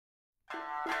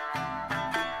Welcome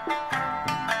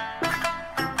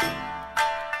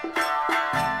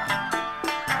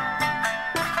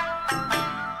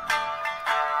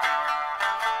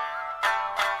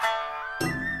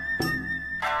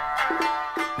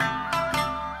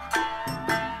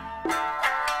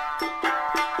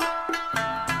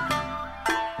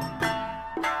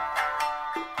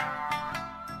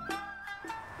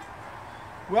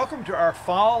to our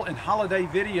fall and holiday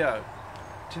video.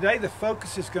 Today the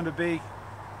focus is going to be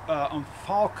on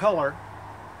fall color.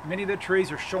 Many of the trees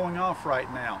are showing off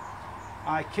right now.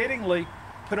 I kiddingly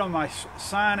put on my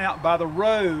sign out by the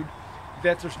road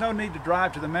that there's no need to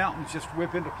drive to the mountains, just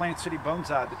whip into Plant City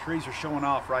Bonsai. The trees are showing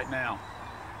off right now.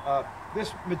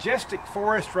 This majestic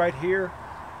forest right here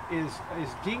is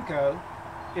Gingko.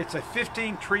 It's a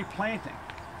 15 tree planting.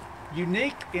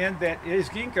 Unique in that it is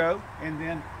Gingko, and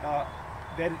then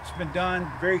that it's been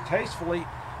done very tastefully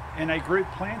in a group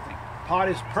planting. Pot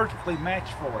is perfectly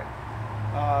matched for it.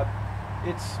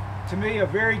 It's, to me, a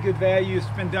very good value. It's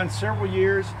been done several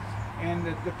years, and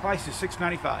the price is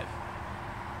 $6.95.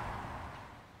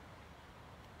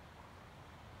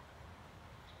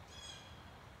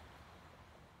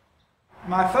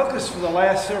 My focus for the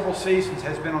last several seasons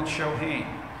has been on Shohin.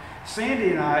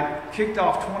 Sandy and I kicked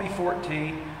off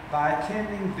 2014 by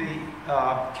attending the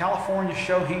California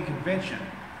Shohin Convention.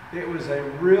 It was a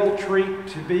real treat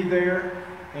to be there,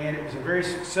 and it was a very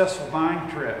successful buying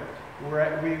trip.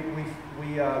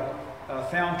 We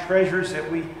found treasures that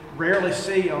we rarely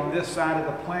see on this side of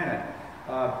the planet.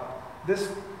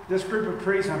 This group of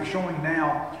trees I'm showing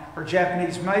now are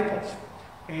Japanese maples,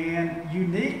 and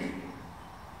unique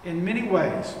in many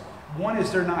ways. One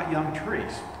is they're not young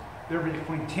trees. They're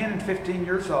between 10 and 15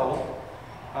 years old.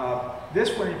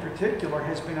 This one in particular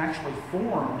has been actually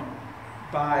formed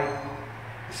by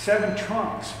 7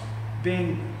 trunks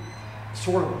being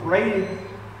sort of braided,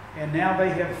 and now they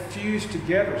have fused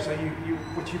together. So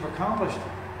what you've accomplished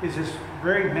is this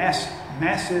very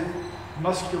massive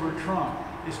muscular trunk.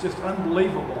 It's just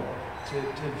unbelievable to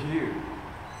view.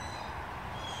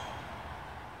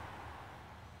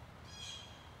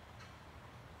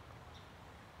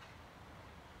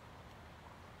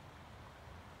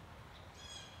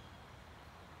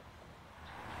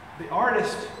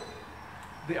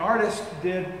 The artist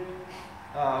did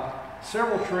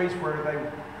several trees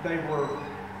where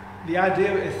the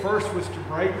idea at first was to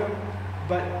braid them,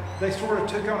 but they sort of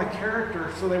took on a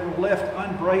character, so they were left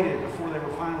unbraided before they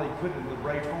were finally put into the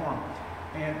braid form.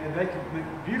 And they could make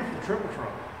a beautiful triple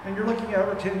trunk. And you're looking at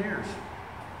over 10 years.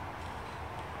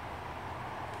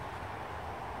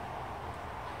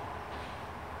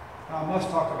 I must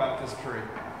talk about this tree.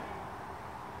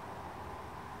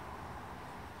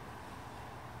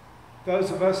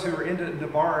 Those of us who are into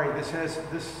Nursery, this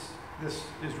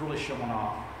is really showing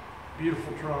off.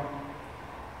 Beautiful trunk.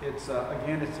 It's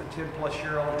again, it's a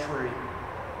 10-plus-year-old tree,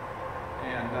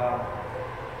 and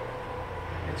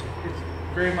it's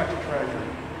very much a treasure.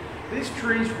 These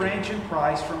trees range in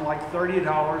price from like $30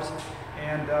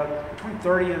 and between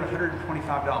 $30 and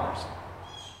 $125.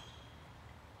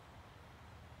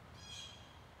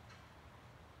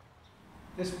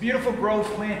 This beautiful grove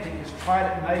planting is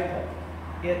Trident maple.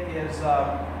 It is,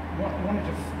 wanted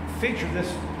to feature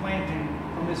this planting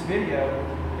on this video.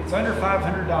 It's under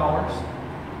 $500.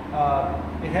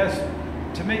 It has,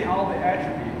 to me, all the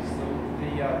attributes.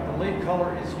 The leaf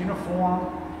color is uniform.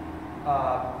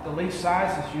 The leaf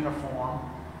size is uniform.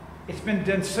 It's been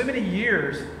done so many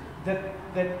years that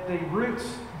the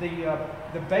roots,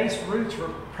 the base roots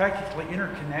are practically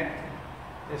interconnected.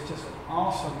 It's just an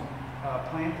awesome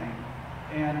planting.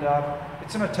 And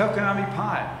it's in a Tokoname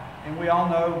pot. And we all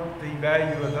know the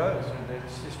value of those, and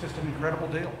it's just an incredible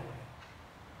deal.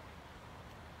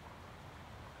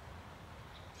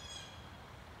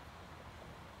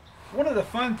 One of the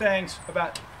fun things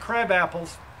about crab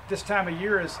apples this time of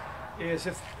year is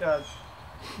if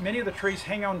many of the trees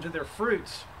hang on to their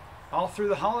fruits all through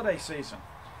the holiday season.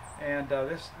 And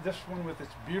this one with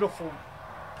its beautiful,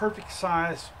 perfect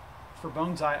size for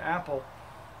bonsai apple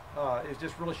is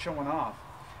just really showing off.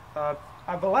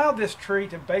 I've allowed this tree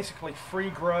to basically free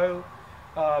grow.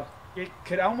 It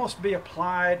could almost be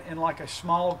applied in like a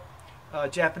small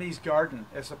Japanese garden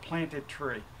as a planted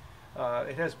tree.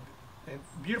 It has a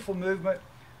beautiful movement,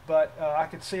 but I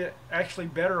could see it actually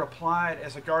better applied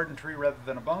as a garden tree rather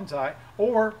than a bonsai,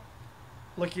 or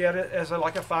looking at it as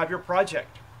like a 5-year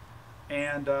project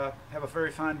and have a very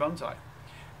fine bonsai.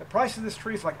 The price of this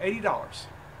tree is like $80.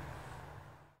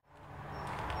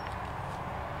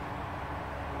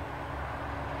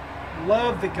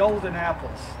 Love the golden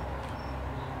apples.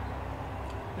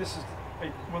 This is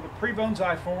one of the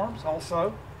pre-bonsai forms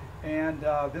also, and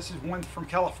this is one from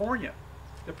California.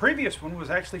 The previous one was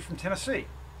actually from Tennessee.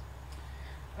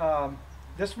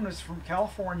 This one is from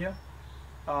California,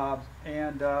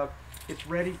 and it's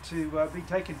ready to be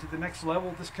taken to the next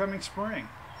level this coming spring.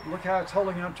 Look how it's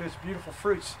holding on to its beautiful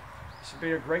fruits. This would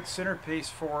be a great centerpiece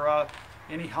for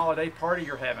any holiday party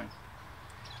you're having.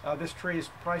 This tree is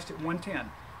priced at $110.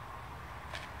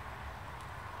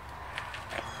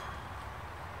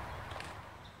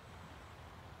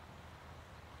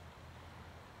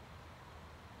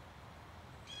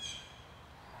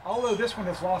 Although this one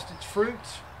has lost its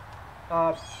fruits,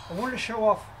 I wanted to show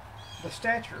off the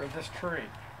stature of this tree.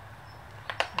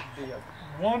 It would be a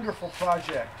wonderful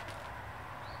project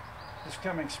this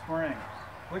coming spring.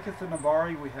 Look at the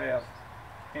Nursery we have.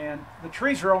 And the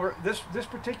trees are over, this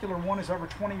particular one is over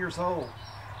 20 years old.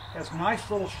 Has nice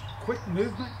little quick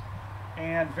movement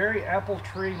and very apple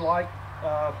tree-like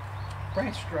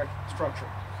branch structure.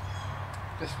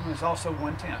 This one is also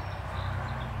 110.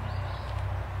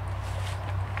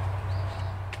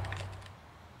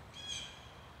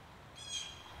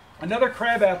 Another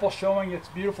crabapple showing its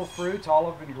beautiful fruits, all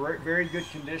of them in very good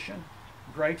condition.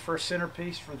 Great for a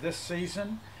centerpiece for this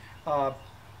season.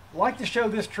 Like to show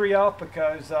this tree off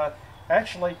because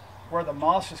actually where the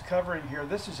moss is covering here,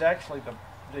 this is actually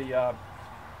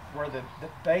where the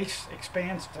base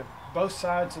expands to both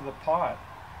sides of the pot,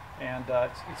 and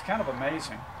it's kind of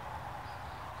amazing.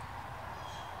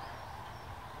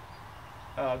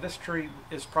 This tree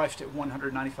is priced at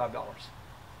 $195.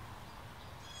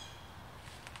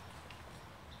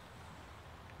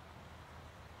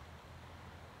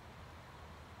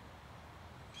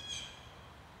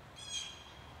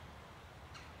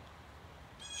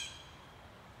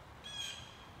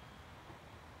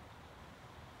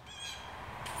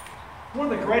 One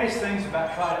of the greatest things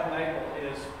about Trident maple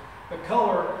is the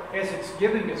color, as it's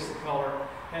giving us the color,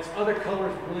 has other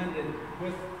colors blended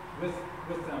with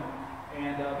them,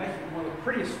 and making it one of the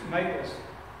prettiest maples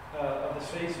of the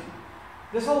season.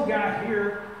 This old guy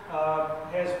here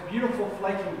has beautiful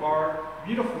flaking bark,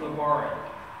 beautiful Nursery.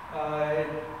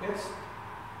 It's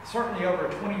certainly over a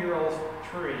 20-year-old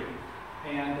tree,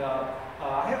 and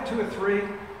I have 2 or 3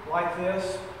 like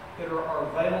this that are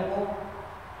available.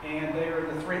 And they are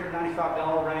in the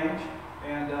 $395 range.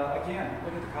 And again,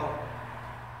 look at the color.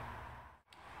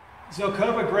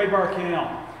 Zelkova graybark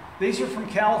elm. These are from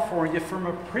California. From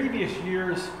a previous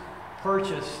year's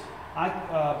purchase, I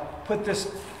put this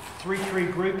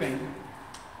 3-tree grouping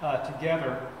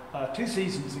together 2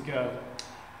 seasons ago,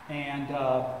 and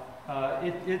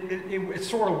it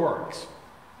sort of works.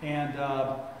 And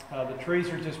the trees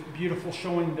are just beautiful,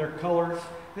 showing their colors.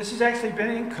 This has actually been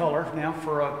in color now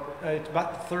for it's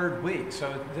about the 3rd week,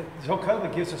 so the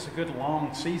Zelkova gives us a good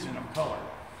long season of color.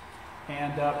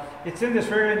 And it's in this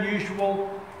very unusual,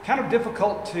 kind of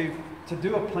difficult to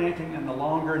do a planting in the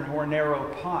longer and more narrow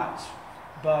pots.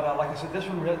 But like I said, this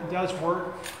one does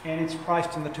work, and it's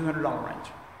priced in the $200 range.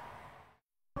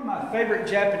 One of my favorite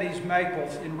Japanese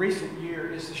maples in recent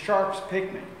years is the Sharp's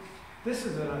Picnic. This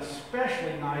is an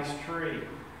especially nice tree.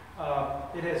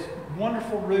 It has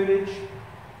wonderful rootage.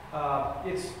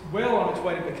 It's well on its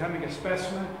way to becoming a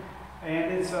specimen,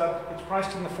 and it's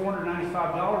priced in the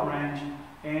 $495 range.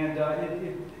 And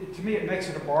to me, it makes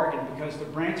it a bargain because the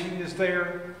branching is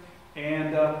there,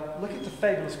 and look at the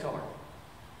fabulous color.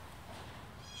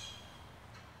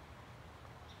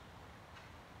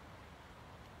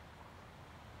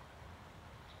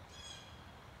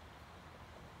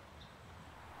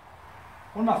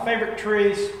 One of my favorite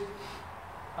trees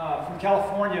from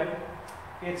California,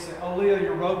 it's Olea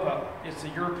Europa. It's a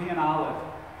European olive.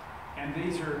 And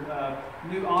these are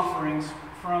new offerings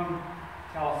from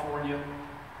California.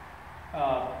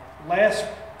 Last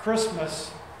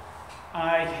Christmas,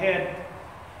 I had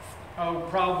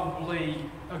probably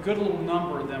a good little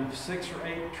number of them, 6 or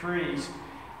 8 trees.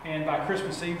 And by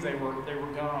Christmas Eve, they were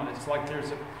gone. It's like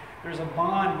there's a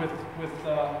bond with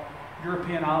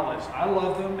European olives. I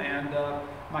love them, and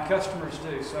my customers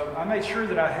do. So I made sure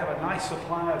that I have a nice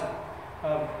supply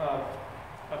of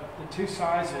the 2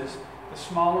 sizes. The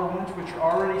smaller ones, which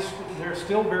are they're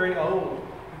still very old.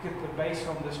 Look at the base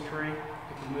on this tree,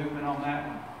 look at the movement on that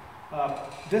one.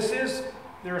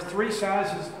 There are 3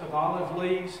 sizes of olive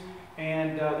leaves,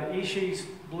 and the Ishis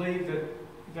believe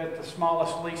that the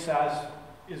smallest leaf size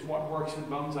is what works in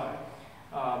bonsai.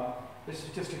 This is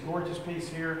just a gorgeous piece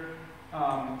here.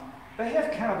 They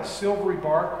have kind of a silvery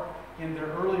bark in their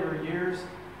earlier years.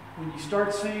 When you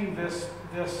start seeing this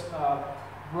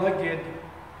rugged,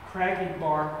 craggy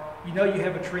bark, you know you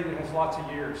have a tree that has lots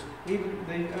of years. Even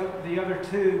the other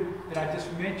 2 that I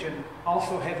just mentioned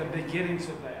also have the beginnings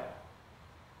of that.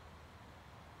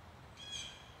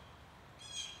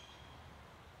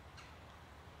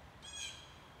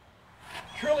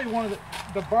 truly one of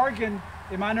the bargain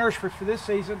in my nursery for this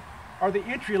season are the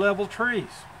entry-level trees.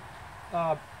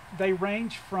 They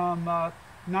range from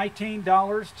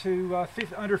 $19 to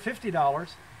under $50,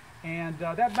 and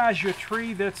that buys you a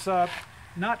tree that's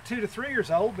not 2 to 3 years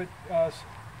old, but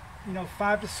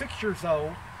 5 to 6 years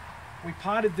old. We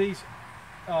potted these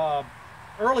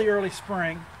early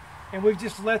spring, and we've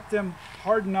just let them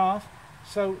harden off.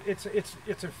 So it's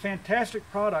a fantastic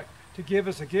product to give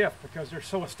as a gift because they're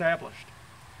so established.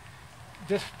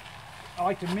 I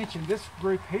like to mention this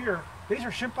group here. These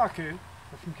are Shimpaku.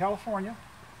 They're from California,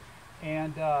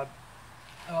 and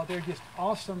they're just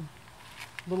awesome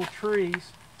little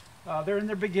trees. They're in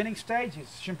their beginning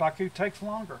stages. Shimpaku takes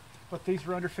longer, but these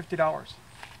are under $50.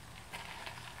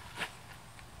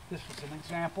 This was an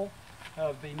example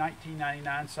of the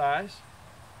 $19.99 size.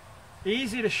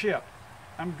 Easy to ship.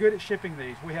 I'm good at shipping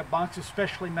these. We have boxes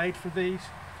specially made for these.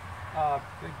 That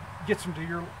gets them to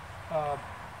your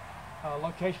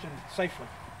location safely.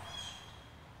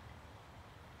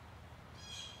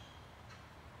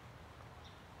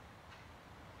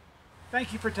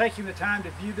 Thank you for taking the time to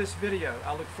view this video.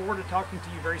 I look forward to talking to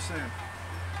you very soon.